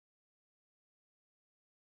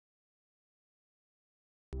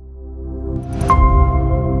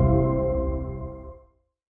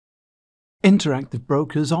Interactive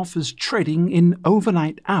Brokers offers trading in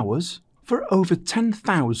overnight hours for over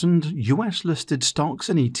 10,000 US-listed stocks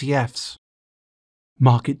and ETFs.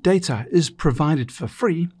 Market data is provided for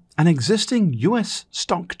free, and existing US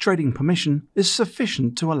stock trading permission is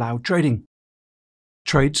sufficient to allow trading.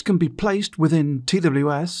 Trades can be placed within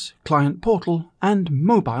TWS, Client Portal, and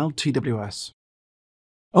Mobile TWS.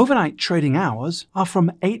 Overnight trading hours are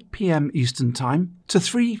from 8 p.m. Eastern Time to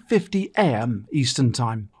 3:50 a.m. Eastern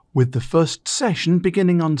Time, with the first session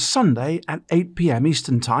beginning on Sunday at 8 p.m.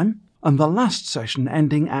 Eastern Time and the last session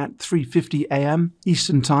ending at 3:50 a.m.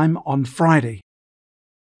 Eastern Time on Friday.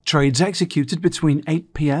 Trades executed between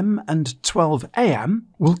 8 p.m. and 12 a.m.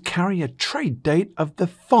 will carry a trade date of the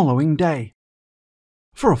following day.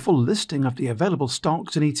 For a full listing of the available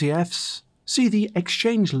stocks and ETFs, see the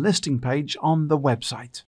exchange listing page on the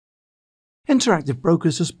website. Interactive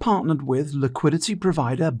Brokers has partnered with liquidity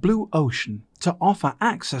provider Blue Ocean to offer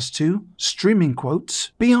access to streaming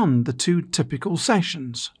quotes beyond the two typical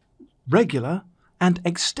sessions, regular and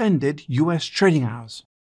extended US trading hours.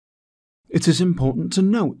 It is important to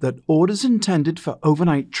note that orders intended for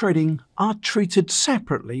overnight trading are treated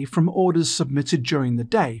separately from orders submitted during the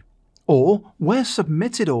day, or where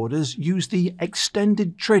submitted orders use the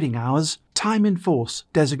extended trading hours time in force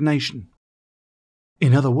designation.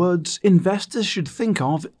 In other words, investors should think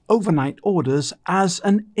of overnight orders as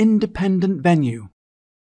an independent venue.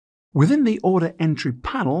 Within the order entry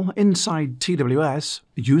panel inside TWS,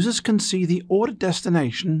 users can see the order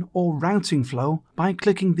destination or routing flow by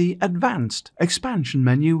clicking the Advanced Expansion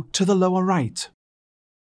menu to the lower right.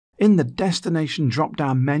 In the Destination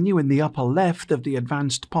drop-down menu in the upper left of the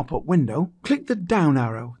Advanced pop-up window, click the down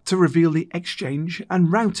arrow to reveal the Exchange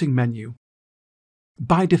and Routing menu.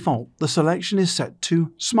 By default, the selection is set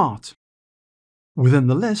to Smart. Within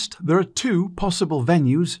the list, there are two possible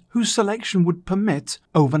venues whose selection would permit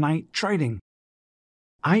overnight trading.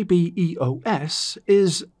 IBEOS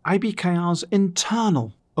is IBKR's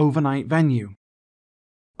internal overnight venue.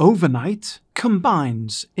 Overnight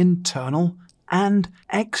combines internal and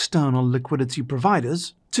external liquidity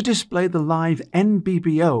providers to display the live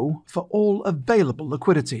NBBO for all available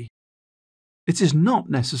liquidity. It is not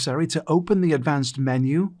necessary to open the advanced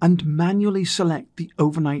menu and manually select the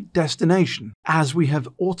overnight destination, as we have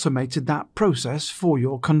automated that process for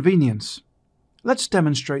your convenience. Let's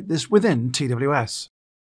demonstrate this within TWS.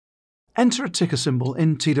 Enter a ticker symbol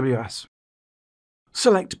in TWS.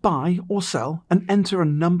 Select Buy or Sell and enter a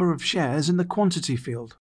number of shares in the quantity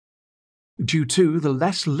field. Due to the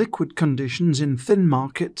less liquid conditions in thin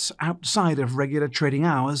markets outside of regular trading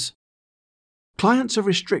hours, clients are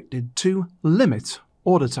restricted to limit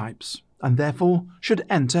order types and therefore should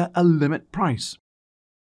enter a limit price.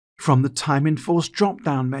 From the Time in Force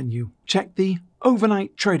drop-down menu, check the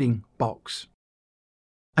Overnight Trading box.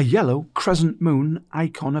 A yellow crescent moon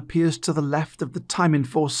icon appears to the left of the Time in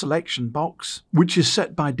Force selection box, which is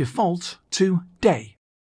set by default to Day.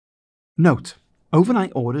 Note: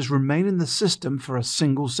 overnight orders remain in the system for a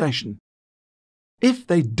single session. If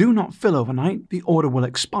they do not fill overnight, the order will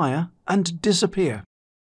expire and disappear.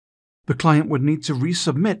 The client would need to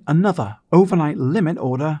resubmit another overnight limit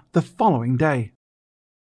order the following day.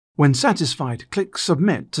 When satisfied, click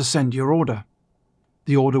Submit to send your order.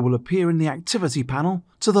 The order will appear in the activity panel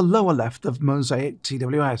to the lower left of Mosaic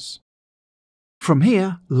TWS. From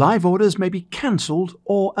here, live orders may be cancelled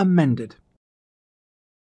or amended.